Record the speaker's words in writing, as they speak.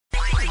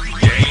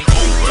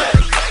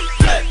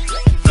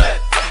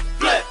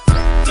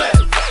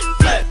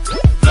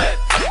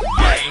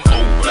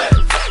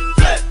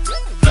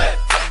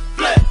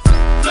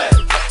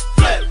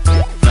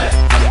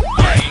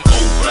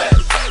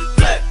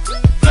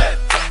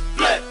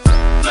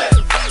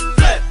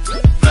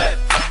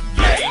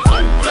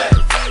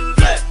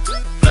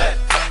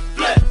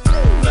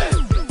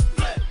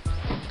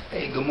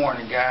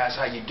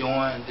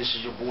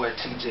boy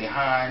TJ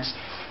Hines,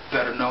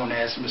 better known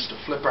as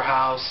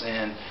Mrflipperhouse,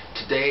 and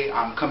today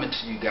I'm coming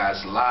to you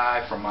guys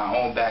live from my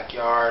own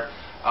backyard,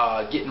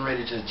 getting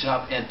ready to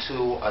jump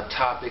into a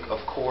topic, of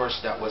course,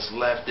 that was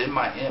left in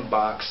my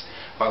inbox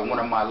by one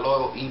of my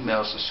loyal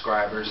email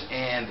subscribers.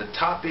 And the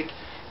topic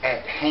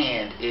at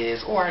hand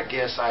is, or I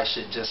guess I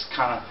should just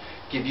kind of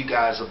give you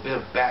guys a bit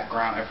of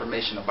background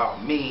information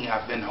about me.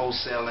 I've been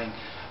wholesaling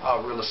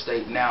real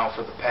estate now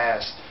for the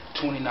past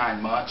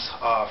 29 months,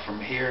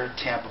 from here,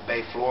 Tampa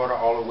Bay, Florida,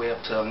 all the way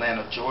up to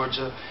Atlanta,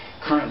 Georgia.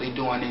 Currently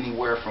doing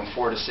anywhere from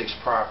 4 to 6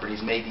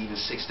 properties, maybe even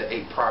 6 to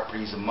 8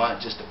 properties a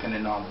month, just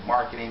depending on the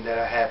marketing that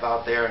I have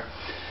out there.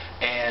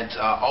 And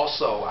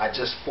also, I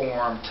just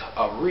formed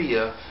a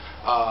RIA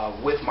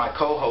with my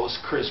co-host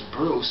Chris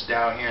Bruce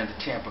down here in the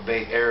Tampa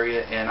Bay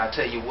area, and I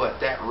tell you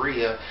what, that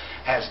RIA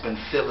has been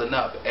filling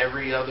up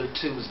every other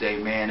Tuesday,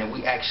 man. And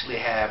we actually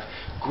have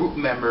group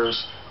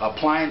members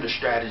applying the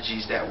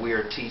strategies that we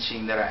are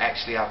teaching that are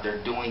actually out there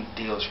doing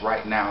deals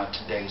right now in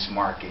today's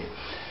market.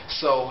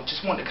 So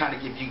just wanted to kind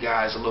of give you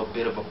guys a little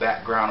bit of a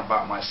background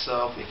about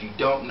myself. If you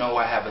don't know,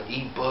 I have an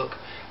ebook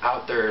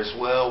out there as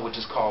well, which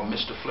is called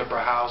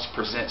Mrflipperhouse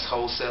Presents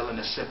Wholesaling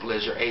as Simple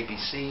as Your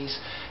ABCs.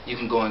 You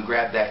can go and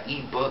grab that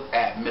ebook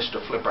at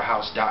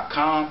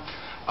Mrflipperhouse.com.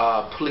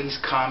 Please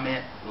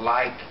comment,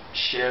 like,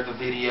 share the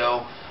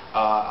video.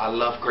 I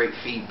love great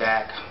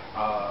feedback.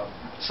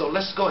 So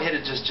let's go ahead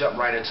and just jump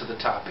right into the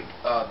topic.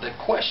 The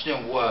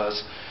question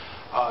was,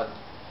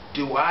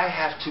 do I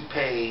have to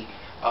pay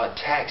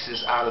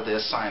taxes out of the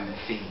assignment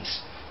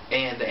fees?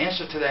 And the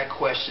answer to that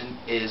question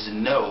is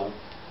no,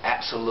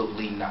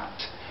 absolutely not.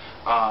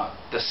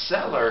 The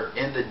seller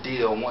in the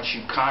deal, once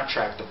you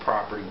contract the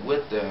property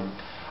with them,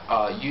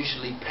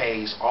 usually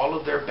pays all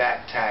of their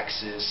back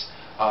taxes,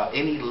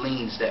 any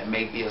liens that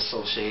may be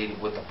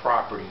associated with the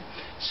property.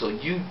 So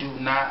you do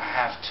not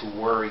have to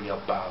worry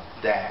about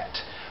that.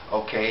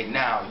 Okay,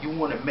 now you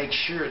want to make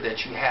sure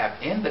that you have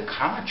in the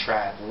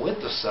contract with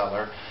the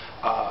seller,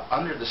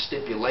 under the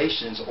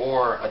stipulations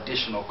or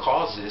additional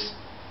clauses,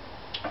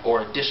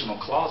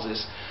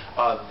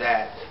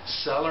 that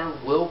seller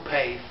will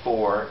pay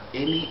for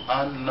any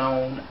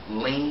unknown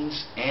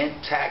liens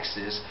and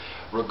taxes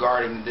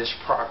regarding this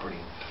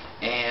property.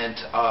 And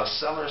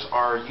sellers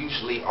are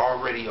usually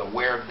already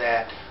aware of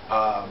that.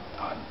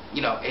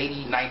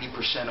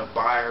 80–90% of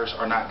buyers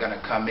are not going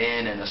to come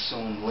in and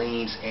assume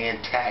liens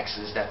and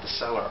taxes that the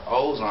seller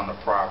owes on the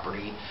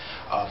property,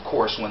 of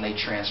course, when they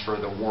transfer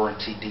the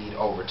warranty deed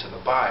over to the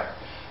buyer.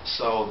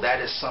 So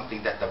that is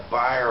something that the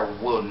buyer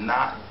will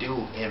not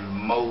do in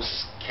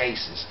most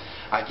cases.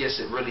 I guess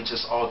it really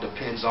just all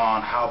depends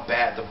on how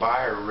bad the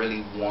buyer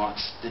really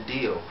wants the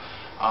deal.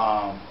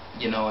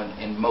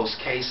 In most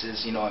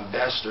cases,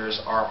 investors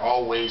are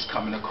always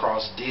coming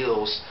across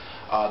deals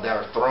that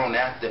are thrown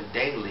at them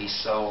daily.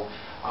 So,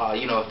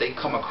 if they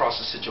come across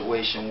a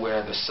situation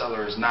where the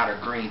seller is not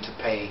agreeing to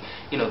pay,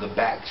 the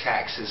back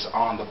taxes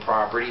on the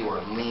property, or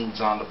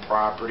liens on the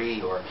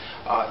property, or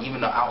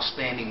even the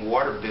outstanding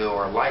water bill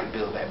or light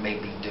bill that may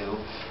be due,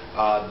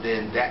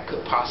 then that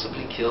could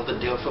possibly kill the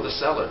deal for the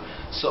seller.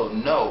 So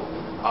no,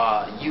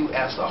 you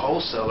as the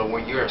wholesaler,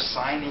 when you're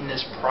assigning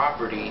this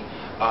property,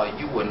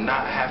 you would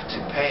not have to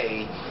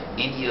pay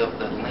any of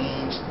the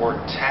liens or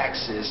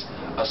taxes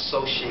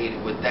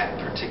associated with that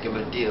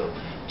particular deal.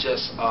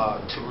 Just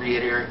to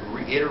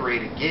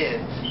reiterate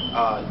again,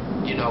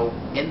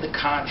 in the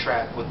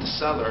contract with the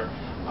seller,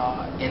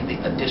 in the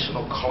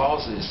additional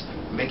clauses,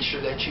 make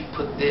sure that you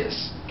put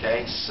this,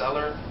 okay?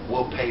 Seller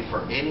will pay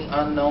for any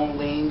unknown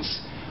liens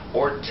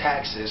or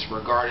taxes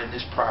regarding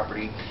this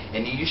property,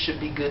 and you should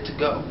be good to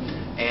go.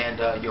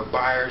 And your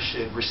buyer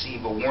should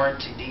receive a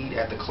warranty deed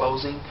at the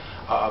closing,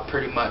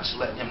 pretty much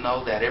letting them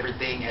know that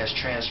everything has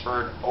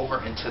transferred over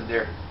into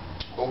their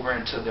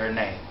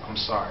name. I'm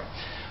sorry.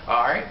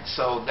 Alright,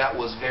 so that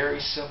was very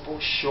simple,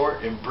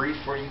 short, and brief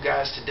for you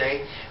guys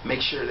today.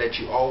 Make sure that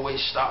you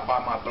always stop by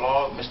my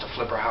blog,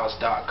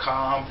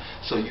 Mrflipperhouse.com,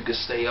 so you can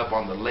stay up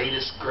on the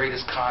latest,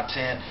 greatest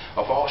content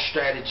of all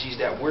strategies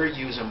that we're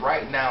using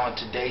right now in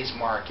today's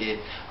market,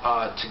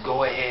 to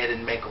go ahead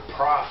and make a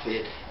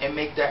profit, and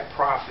make that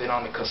profit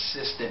on a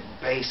consistent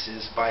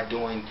basis by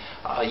doing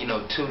 2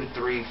 to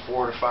 3,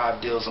 4 to 5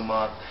 deals a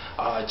month.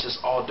 It just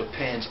all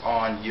depends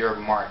on your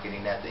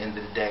marketing at the end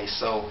of the day.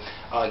 So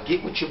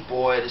get with your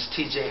boy. This is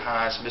TJ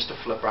Hines,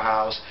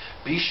 Mrflipperhouse.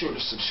 Be sure to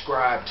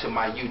subscribe to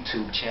my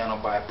YouTube channel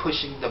by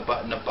pushing the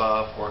button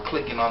above or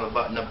clicking on the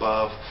button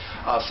above,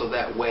 so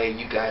that way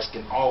you guys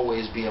can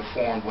always be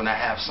informed when I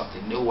have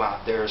something new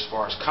out there as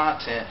far as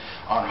content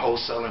on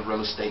wholesaling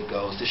real estate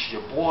goes. This is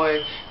your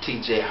boy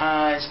TJ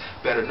Hines,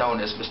 better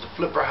known as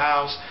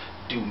Mrflipperhouse.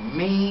 Do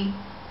me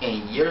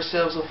and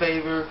yourselves a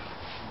favor.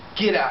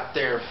 Get out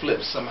there and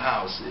flip some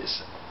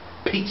houses.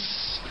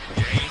 Peace.